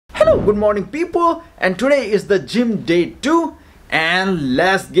Hello, good morning people, and today is the gym day 2 and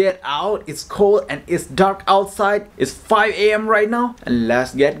let's get out. It's cold and it's dark outside. It's 5 a.m. right now and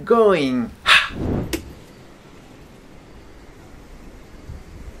let's get going.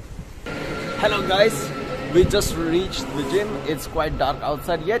 Hello guys, we just reached the gym. It's quite dark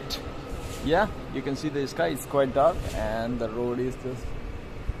outside yet. Yeah, you can see the sky, it's quite dark and the road is just...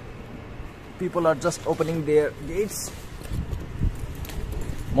 People are just opening their gates.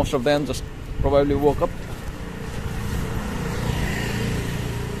 Most of them just probably woke up.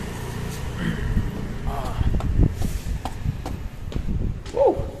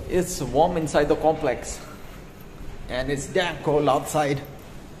 Whoa, it's warm inside the complex and it's damn cold outside.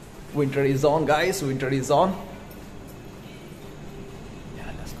 Winter is on, guys, winter is on. Yeah,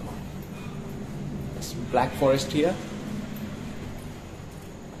 let's go. It's Black Forest here.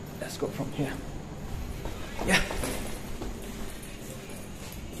 Let's go from here. Yeah.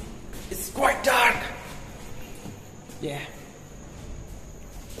 It's quite dark. Yeah.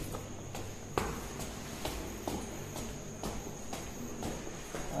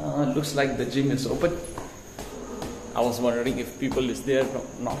 Looks like the gym is open. I was wondering if people is there or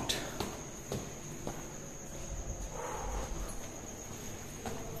not.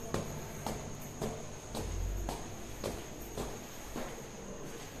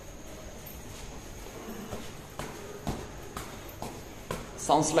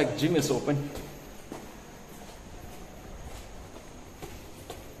 Sounds like gym is open.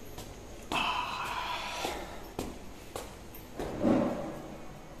 I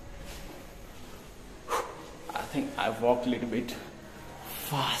think I walked a little bit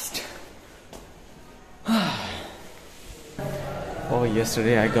fast. Oh,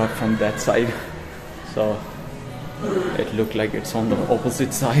 yesterday I got from that side, so it looked like it's on the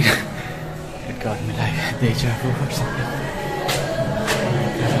opposite side. It got me like deja vu or something.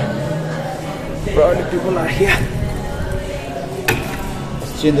 Probably people are here.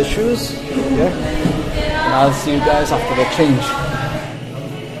 Let's change the shoes. Yeah. And I'll see you guys after the change.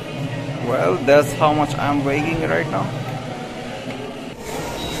 Well, that's how much I'm weighing right now.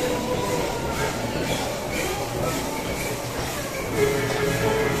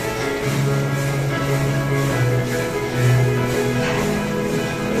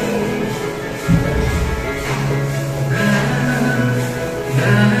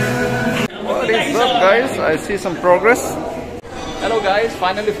 What's up guys, I see some progress. Hello guys,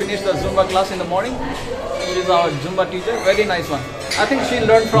 finally finished the Zumba class in the morning. She's our Zumba teacher, very nice one. I think she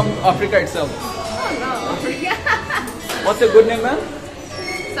learned from Africa itself. Oh no, Africa. What's your good name, ma'am?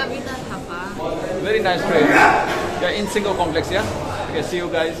 Sabita Thapa. Very nice trainer. Yeah, in single complex, yeah? Okay, see you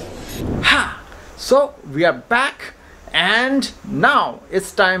guys. Ha! So we are back and now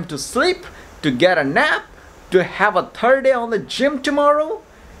it's time to sleep, to get a nap, to have a third day on the gym tomorrow.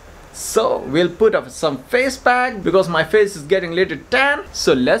 So we'll put up some face pack because my face is getting a little tan.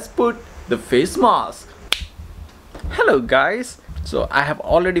 So let's put the face mask. Hello guys. So I have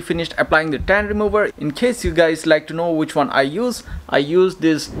already finished applying the tan remover. In case you guys like to know which one I use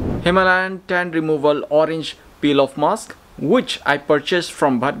this Himalayan tan removal orange peel off mask, which I purchased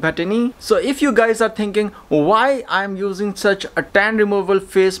from Bhatini. So if you guys are thinking why I'm using such a tan removal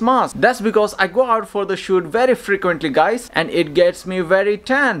face mask, that's because I go out for the shoot very frequently guys, and it gets me very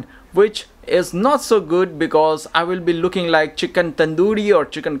tan, which is not so good because I will be looking like chicken tandoori or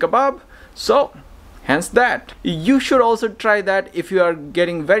chicken kebab. So hence that. You should also try that if you are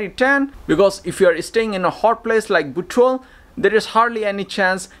getting very tan, because if you are staying in a hot place like Butwal, there is hardly any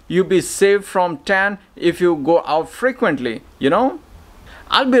chance you'll be saved from tan if you go out frequently, you know.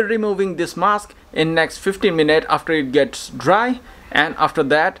 I'll be removing this mask in next 15 minutes after it gets dry, and after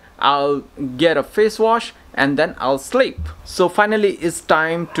that I'll get a face wash and then I'll sleep. So finally it's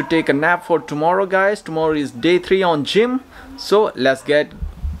time to take a nap for tomorrow guys. Tomorrow is day 3 on gym, so let's get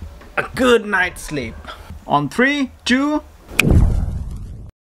a good night's sleep. On 3, 2